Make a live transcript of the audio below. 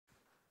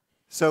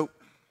So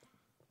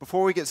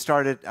before we get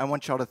started, I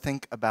want y'all to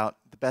think about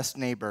the best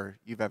neighbor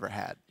you've ever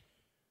had.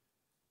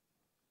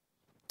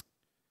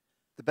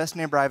 The best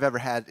neighbor I've ever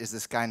had is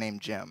this guy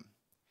named Jim.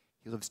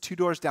 He lives 2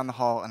 doors down the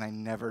hall, and I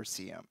never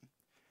see him.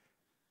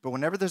 But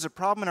whenever there's a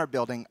problem in our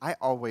building, I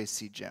always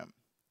see Jim.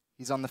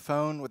 He's on the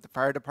phone with the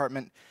fire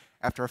department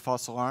after a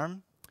false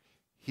alarm.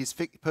 He's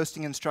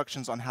posting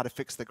instructions on how to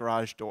fix the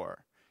garage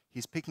door.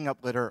 He's picking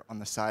up litter on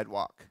the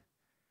sidewalk.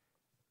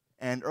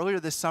 And earlier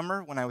this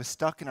summer, when I was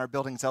stuck in our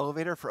building's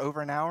elevator for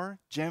over an hour,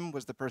 Jim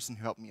was the person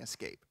who helped me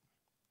escape.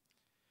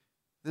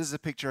 This is a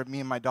picture of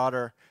me and my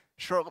daughter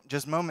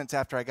just moments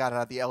after I got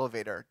out of the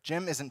elevator.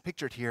 Jim isn't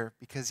pictured here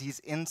because he's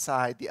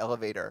inside the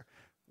elevator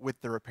with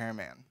the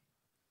repairman.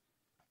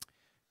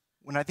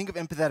 When I think of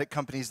empathetic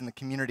companies in the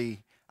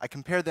community, I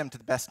compare them to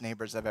the best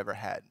neighbors I've ever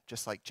had,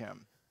 just like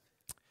Jim.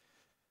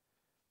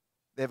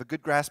 They have a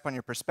good grasp on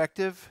your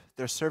perspective,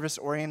 they're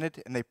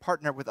service-oriented, and they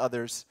partner with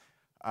others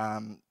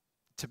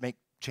to make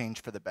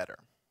change for the better.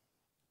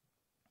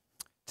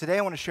 Today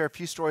I want to share a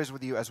few stories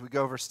with you as we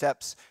go over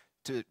steps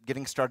to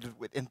getting started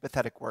with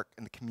empathetic work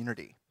in the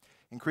community.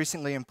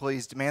 Increasingly,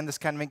 employees demand this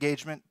kind of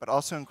engagement, but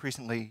also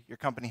increasingly, your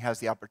company has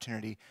the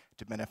opportunity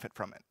to benefit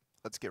from it.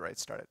 Let's get right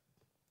started.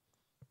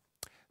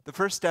 The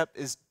first step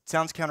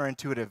sounds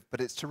counterintuitive, but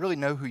it's to really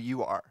know who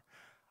you are.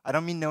 I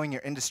don't mean knowing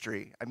your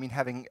industry. I mean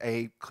having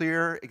a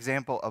clear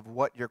example of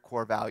what your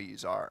core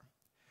values are.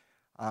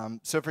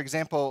 So for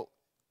example,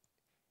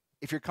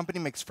 if your company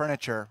makes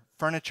furniture,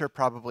 furniture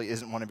probably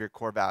isn't one of your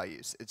core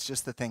values. It's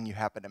just the thing you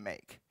happen to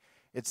make.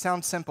 It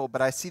sounds simple,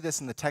 but I see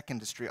this in the tech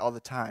industry all the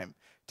time.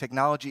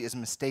 Technology is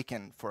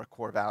mistaken for a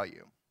core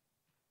value.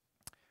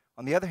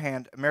 On the other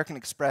hand, American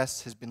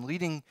Express has been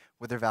leading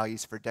with their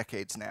values for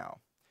decades now.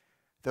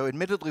 Though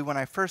admittedly, when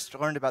I first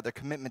learned about their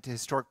commitment to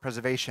historic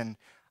preservation,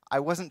 I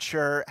wasn't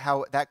sure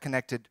how that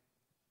connected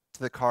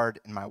to the card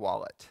in my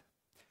wallet.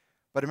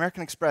 But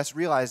American Express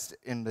realized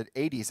in the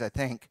 80s, I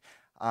think,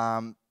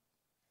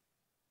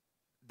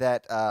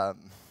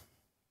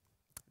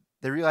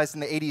 they realized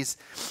in the 80s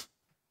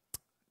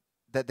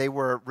that they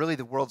were really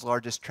the world's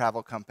largest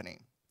travel company.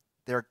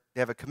 They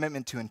have a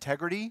commitment to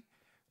integrity,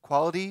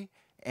 quality,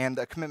 and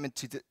a commitment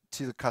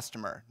to the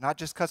customer. Not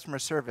just customer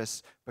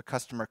service, but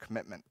customer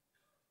commitment.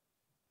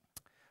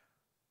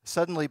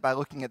 Suddenly, by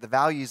looking at the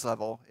values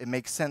level, it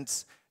makes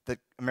sense that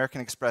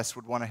American Express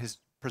would want to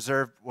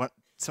preserve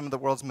some of the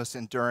world's most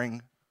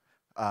enduring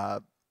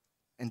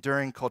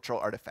cultural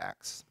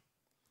artifacts.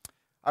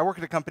 I work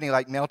at a company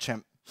like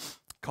MailChimp,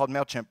 called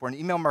MailChimp. We're an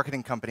email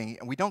marketing company,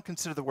 and we don't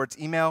consider the words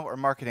email or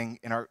marketing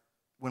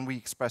when we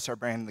express our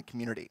brand in the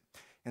community.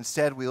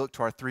 Instead, we look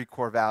to our 3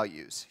 core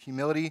values: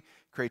 humility,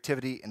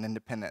 creativity, and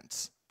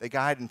independence. They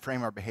guide and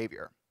frame our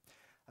behavior.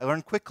 I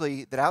learned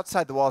quickly that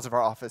outside the walls of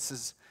our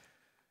offices,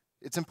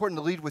 it's important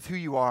to lead with who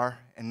you are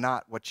and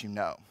not what you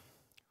know.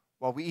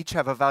 While we each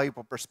have a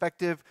valuable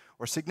perspective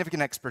or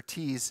significant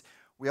expertise,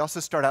 we also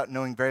start out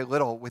knowing very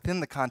little within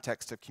the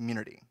context of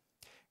community.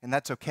 And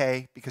that's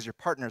okay, because your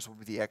partners will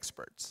be the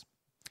experts.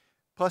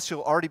 Plus,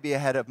 you'll already be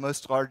ahead of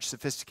most large,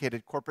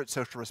 sophisticated corporate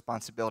social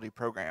responsibility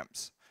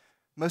programs.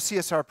 Most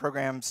CSR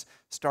programs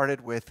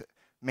started with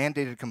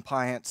mandated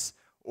compliance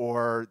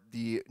or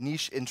the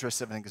niche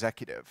interests of an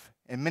executive.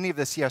 And many of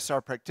the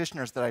CSR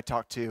practitioners that I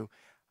talk to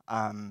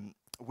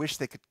wish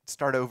they could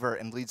start over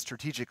and lead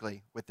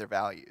strategically with their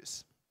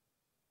values.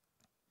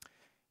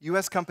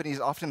 US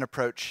companies often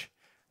approach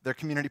their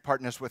community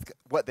partners with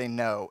what they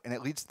know, and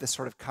it leads to this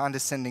sort of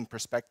condescending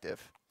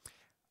perspective.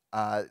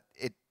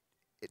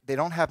 They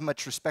don't have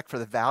much respect for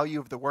the value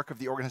of the work of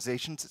the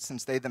organizations,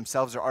 since they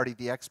themselves are already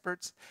the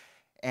experts,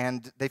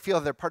 and they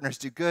feel their partners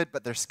do good,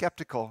 but they're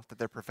skeptical that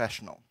they're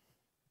professional.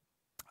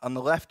 On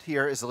the left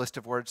here is a list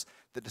of words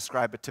that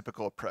describe a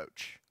typical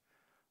approach.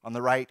 On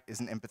the right is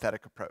an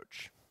empathetic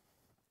approach.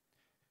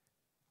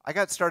 I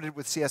got started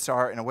with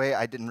CSR in a way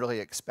I didn't really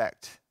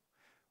expect.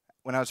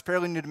 When I was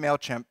fairly new to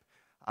MailChimp,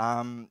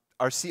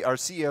 our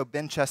CEO,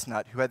 Ben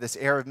Chestnut, who had this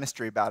air of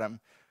mystery about him,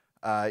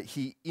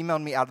 he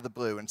emailed me out of the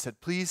blue and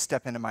said, "Please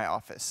step into my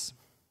office."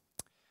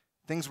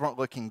 Things weren't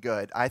looking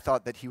good. I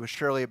thought that he was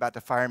surely about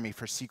to fire me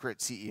for secret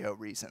CEO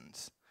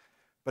reasons.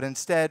 But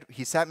instead,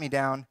 he sat me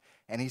down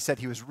and he said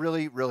he was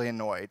really, really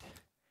annoyed.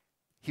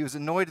 He was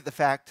annoyed at the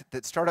fact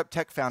that startup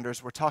tech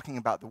founders were talking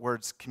about the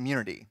words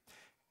community.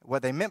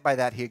 What they meant by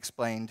that, he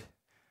explained,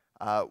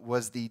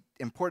 was the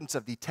importance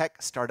of the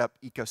tech startup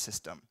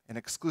ecosystem, an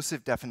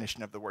exclusive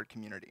definition of the word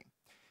community.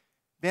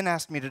 Ben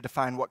asked me to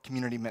define what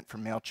community meant for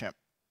MailChimp.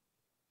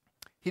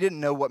 He didn't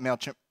know what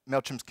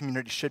MailChimp's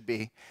community should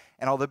be,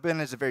 and although Ben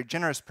is a very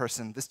generous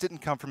person, this didn't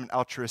come from an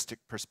altruistic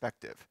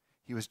perspective.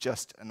 He was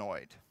just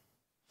annoyed.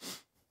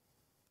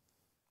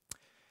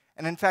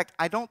 And in fact,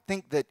 I don't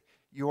think that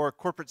your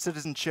corporate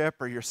citizenship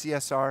or your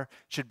CSR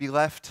should be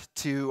left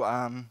to,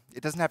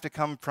 it doesn't have to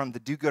come from the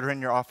do-gooder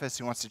in your office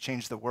who wants to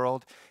change the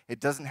world.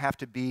 It doesn't have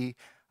to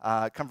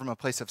come from a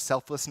place of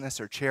selflessness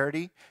or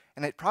charity,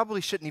 and it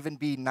probably shouldn't even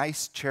be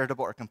nice,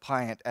 charitable, or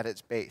compliant at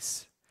its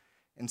base.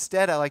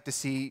 Instead, I like to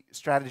see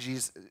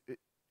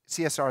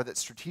CSR that's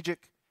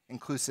strategic,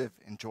 inclusive,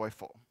 and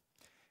joyful.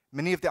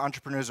 Many of the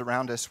entrepreneurs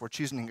around us were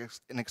choosing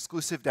an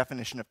exclusive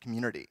definition of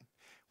community.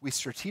 We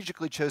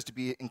strategically chose to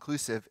be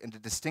inclusive and to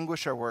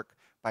distinguish our work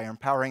by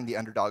empowering the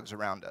underdogs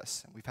around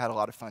us. And we've had a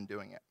lot of fun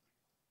doing it.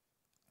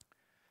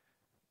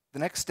 The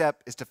next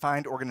step is to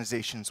find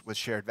organizations with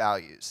shared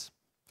values.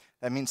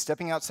 That means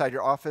stepping outside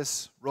your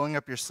office, rolling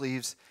up your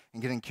sleeves,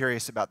 and getting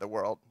curious about the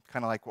world,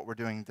 kind of like what we're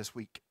doing this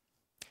week.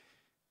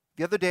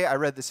 The other day, I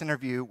read this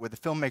interview with the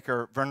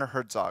filmmaker Werner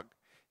Herzog.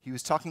 He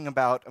was talking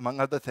about, among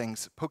other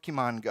things,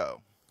 Pokemon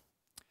Go.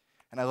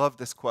 And I love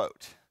this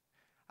quote.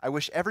 "I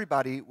wish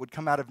everybody would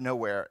come out of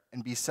nowhere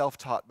and be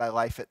self-taught by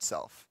life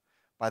itself,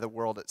 by the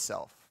world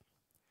itself.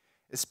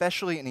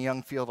 Especially in a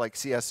young field like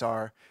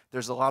CSR,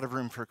 there's a lot of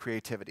room for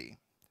creativity.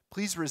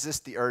 Please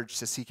resist the urge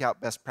to seek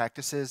out best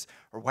practices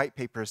or white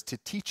papers to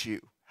teach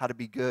you how to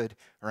be good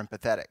or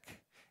empathetic.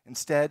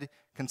 Instead,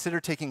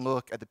 consider taking a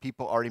look at the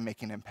people already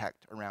making an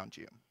impact around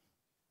you."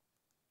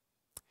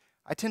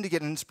 I tend to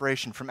get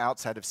inspiration from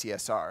outside of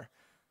CSR.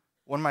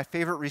 One of my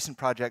favorite recent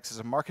projects is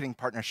a marketing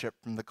partnership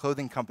from the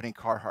clothing company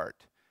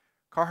Carhartt.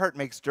 Carhartt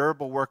makes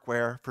durable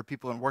workwear for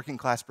people in working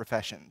class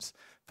professions,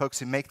 folks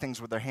who make things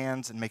with their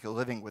hands and make a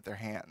living with their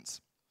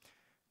hands.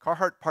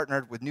 Carhartt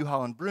partnered with New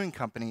Holland Brewing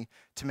Company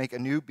to make a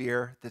new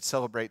beer that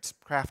celebrates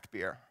craft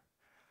beer.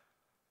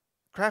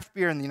 Craft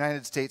beer in the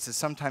United States is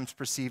sometimes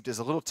perceived as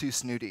a little too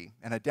snooty,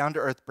 and a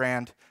down-to-earth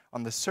brand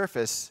on the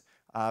surface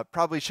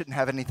probably shouldn't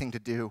have anything to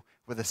do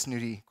with a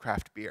snooty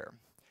craft beer.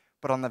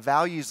 But on the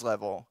values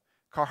level,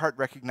 Carhartt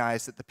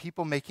recognized that the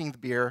people making the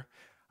beer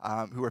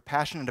who were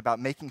passionate about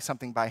making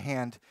something by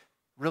hand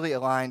really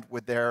aligned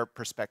with their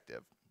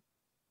perspective.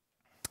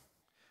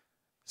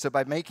 So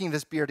by making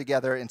this beer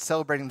together and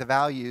celebrating the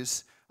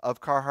values of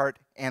Carhartt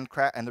and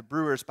the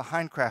brewers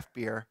behind craft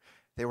beer,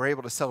 they were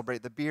able to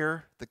celebrate the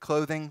beer, the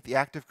clothing, the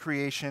act of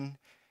creation,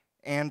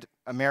 and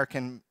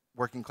American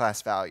working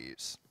class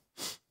values.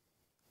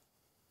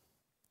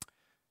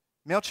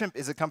 MailChimp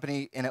is a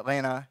company in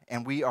Atlanta,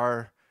 and we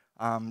are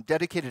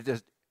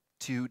dedicated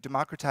to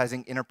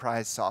democratizing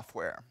enterprise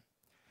software.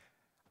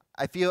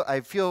 I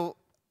feel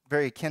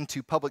very akin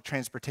to public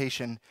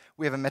transportation.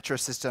 We have a metro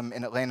system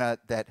in Atlanta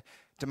that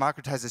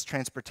democratizes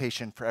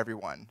transportation for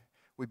everyone.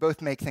 We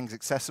both make things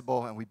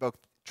accessible, and we both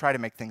try to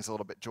make things a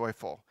little bit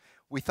joyful.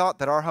 We thought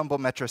that our humble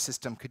metro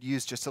system could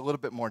use just a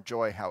little bit more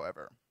joy,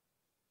 however.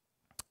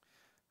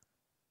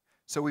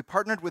 So we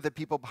partnered with the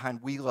people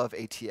behind We Love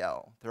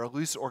ATL. They're a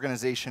loose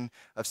organization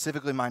of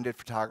civically minded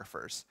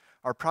photographers.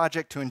 Our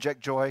project to inject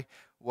joy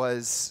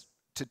was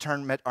to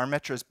turn our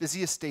metro's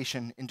busiest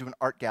station into an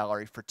art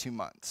gallery for 2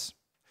 months.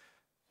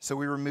 So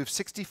we removed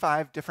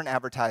 65 different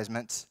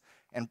advertisements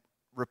and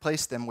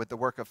replaced them with the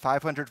work of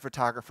 500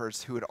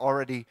 photographers who had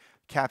already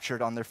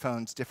captured on their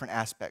phones different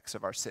aspects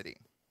of our city.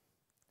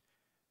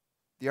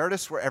 The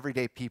artists were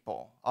everyday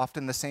people,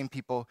 often the same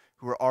people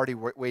who were already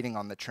waiting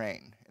on the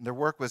train, and their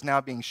work was now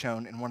being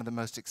shown in one of the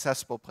most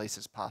accessible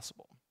places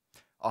possible,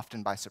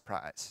 often by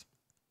surprise.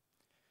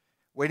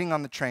 Waiting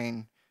on the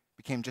train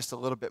became just a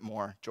little bit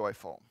more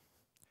joyful.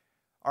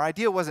 Our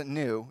idea wasn't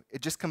new,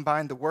 it just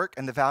combined the work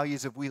and the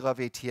values of We Love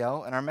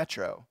ATL and our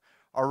metro.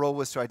 Our role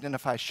was to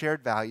identify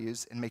shared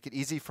values and make it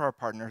easy for our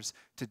partners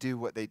to do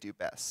what they do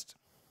best.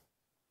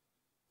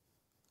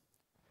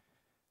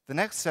 The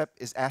next step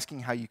is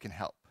asking how you can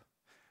help.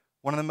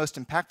 One of the most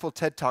impactful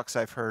TED Talks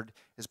I've heard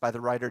is by the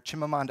writer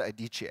Chimamanda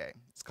Adichie.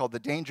 It's called The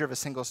Danger of a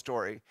Single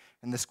Story,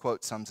 and this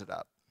quote sums it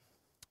up.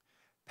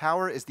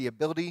 "Power is the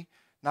ability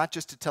not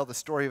just to tell the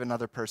story of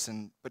another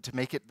person, but to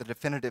make it the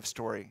definitive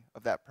story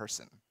of that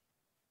person."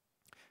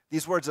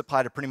 These words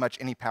apply to pretty much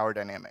any power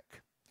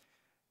dynamic.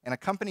 And a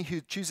company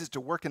who chooses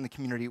to work in the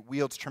community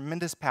wields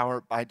tremendous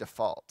power by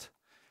default.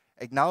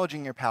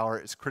 Acknowledging your power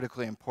is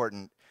critically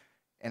important,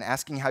 and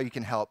asking how you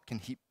can help can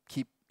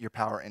keep your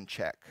power in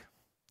check.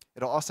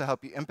 It'll also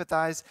help you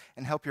empathize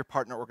and help your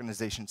partner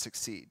organization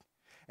succeed.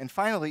 And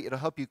finally, it'll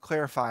help you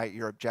clarify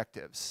your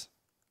objectives.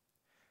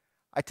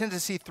 I tend to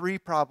see 3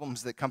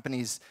 problems that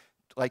companies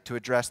like to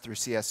address through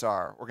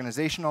CSR: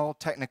 organizational,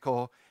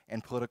 technical,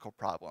 and political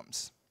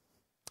problems.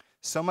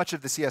 So much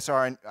of the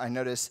CSR, I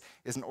notice,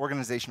 is an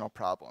organizational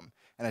problem,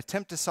 an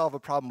attempt to solve a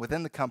problem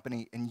within the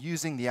company and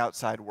using the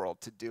outside world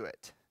to do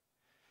it.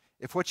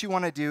 If what you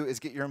want to do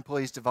is get your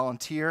employees to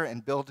volunteer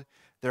and build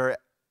their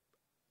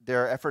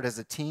effort as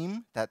a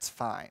team, that's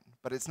fine.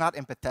 But it's not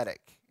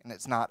empathetic, and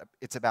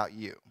it's about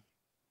you.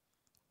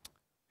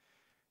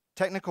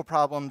 Technical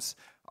problems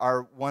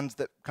are ones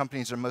that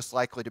companies are most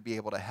likely to be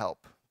able to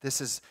help. This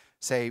is,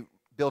 say,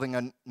 building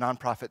a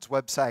nonprofit's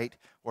website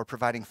or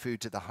providing food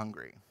to the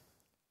hungry.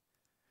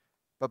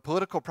 But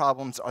political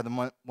problems are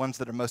the ones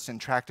that are most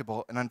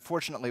intractable, and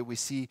unfortunately, we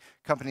see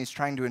companies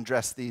trying to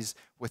address these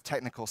with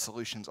technical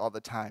solutions all the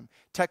time.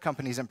 Tech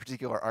companies in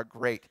particular are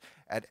great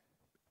at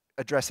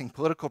addressing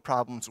political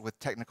problems with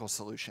technical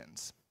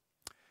solutions.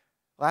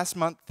 Last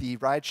month, the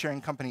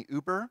ride-sharing company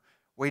Uber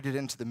waded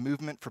into the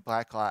movement for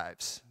Black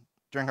Lives.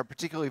 During a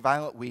particularly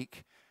violent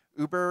week,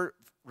 Uber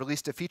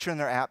released a feature in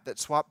their app that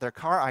swapped their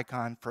car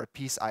icon for a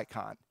peace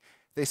icon.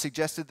 They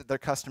suggested that their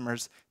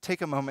customers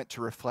take a moment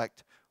to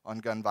reflect on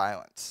gun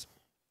violence.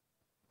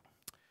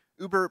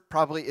 Uber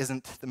probably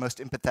isn't the most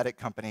empathetic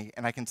company,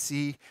 and I can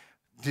see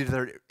due to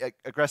their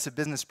aggressive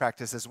business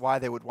practices why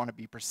they would want to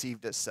be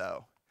perceived as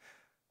so.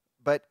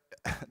 But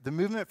the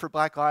movement for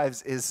Black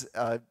Lives is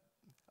a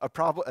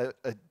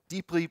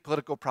deeply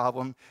political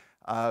problem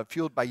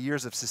fueled by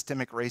years of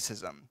systemic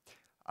racism.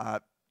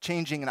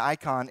 Changing an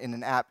icon in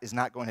an app is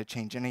not going to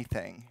change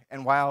anything.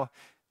 And while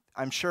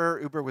I'm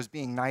sure Uber was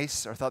being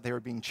nice or thought they were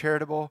being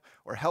charitable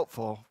or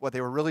helpful, what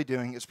they were really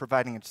doing is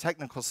providing a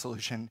technical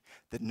solution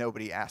that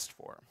nobody asked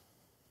for.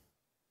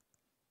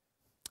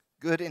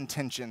 Good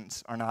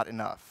intentions are not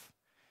enough,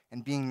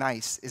 and being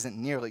nice isn't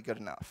nearly good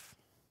enough.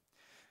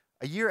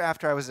 A year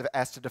after I was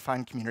asked to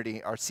define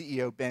community, our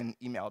CEO, Ben,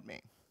 emailed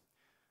me.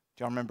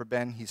 Do y'all remember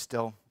Ben? He's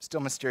still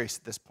mysterious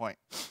at this point.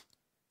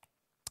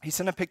 He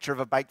sent a picture of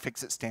a bike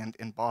fix-it stand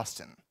in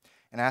Boston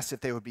and asked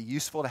if they would be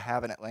useful to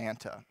have in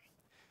Atlanta.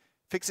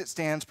 Fix-it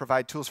stands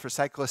provide tools for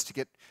cyclists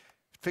to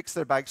fix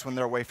their bikes when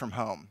they're away from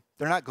home.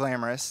 They're not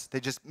glamorous. They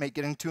just make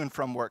getting to and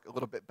from work a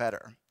little bit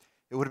better.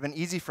 It would have been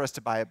easy for us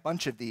to buy a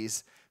bunch of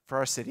these for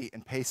our city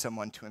and pay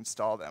someone to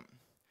install them.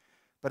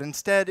 But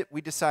instead,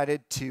 we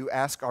decided to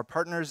ask our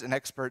partners and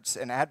experts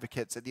and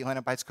advocates at the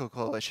Atlanta Bicycle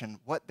Coalition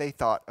what they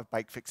thought of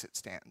bike fix-it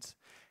stands.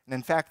 And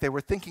in fact, they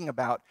were thinking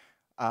about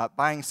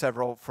buying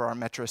several for our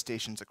metro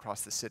stations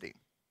across the city.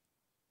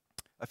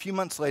 A few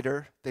months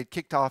later, they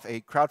kicked off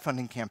a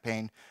crowdfunding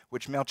campaign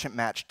which MailChimp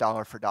matched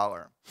dollar for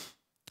dollar.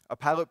 A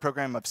pilot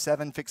program of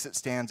 7 fix-it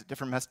stands at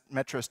different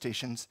metro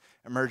stations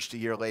emerged a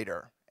year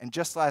later. And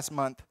just last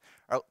month,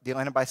 the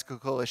Atlanta Bicycle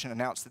Coalition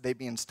announced that they'd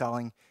be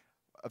installing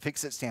a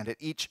fix-it stand at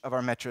each of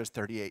our metro's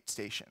 38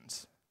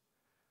 stations.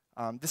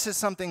 This is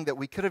something that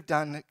we could have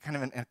done kind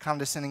of in a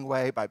condescending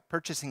way by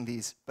purchasing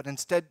these, but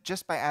instead,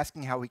 just by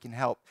asking how we can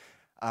help,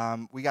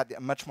 we got a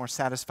much more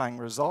satisfying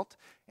result,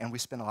 and we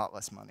spent a lot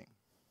less money.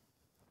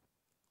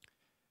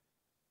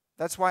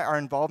 That's why our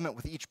involvement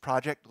with each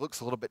project looks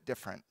a little bit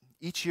different.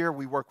 Each year,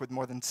 we work with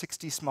more than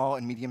 60 small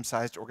and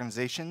medium-sized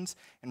organizations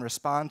and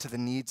respond to the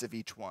needs of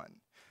each one.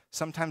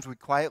 Sometimes we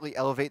quietly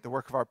elevate the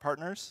work of our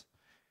partners,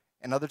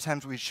 and other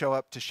times we show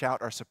up to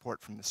shout our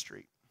support from the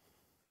street.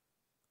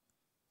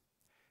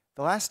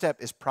 The last step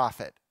is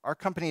profit. Our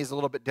company is a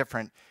little bit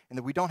different in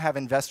that we don't have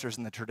investors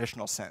in the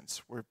traditional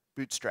sense. We're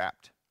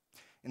bootstrapped.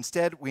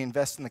 Instead, we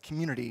invest in the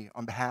community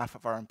on behalf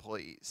of our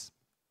employees.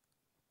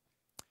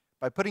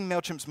 By putting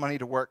MailChimp's money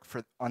to work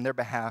on their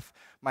behalf,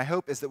 my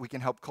hope is that we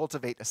can help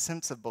cultivate a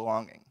sense of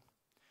belonging.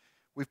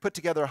 We've put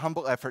together a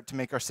humble effort to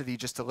make our city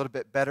just a little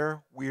bit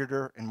better,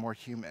 weirder, and more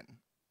human.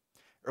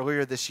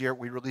 Earlier this year,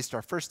 we released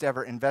our first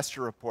ever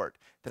investor report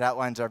that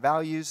outlines our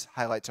values,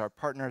 highlights our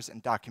partners,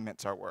 and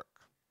documents our work.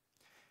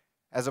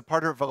 As a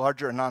part of a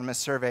larger anonymous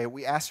survey,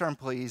 we asked our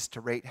employees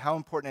to rate how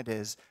important it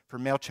is for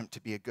MailChimp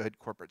to be a good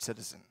corporate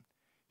citizen.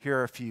 Here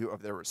are a few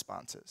of their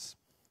responses.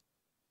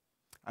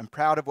 I'm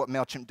proud of what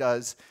MailChimp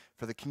does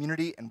for the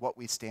community and what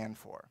we stand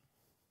for.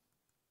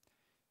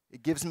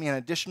 It gives me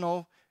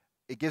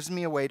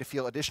a way to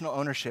feel additional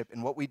ownership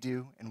in what we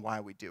do and why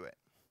we do it.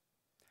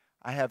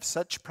 I have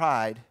such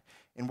pride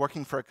in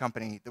working for a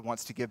company that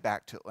wants to give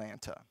back to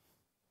Atlanta.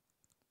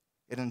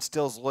 It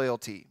instills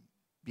loyalty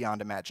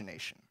beyond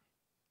imagination.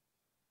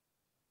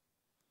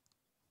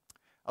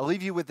 I'll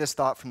leave you with this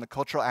thought from the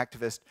cultural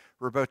activist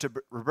Roberto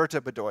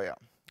Bedoya.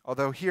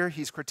 Although here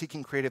he's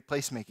critiquing creative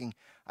placemaking,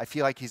 I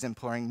feel like he's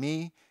imploring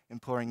me,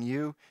 imploring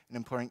you, and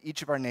imploring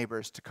each of our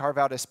neighbors to carve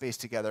out a space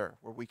together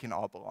where we can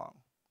all belong.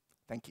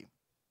 Thank you.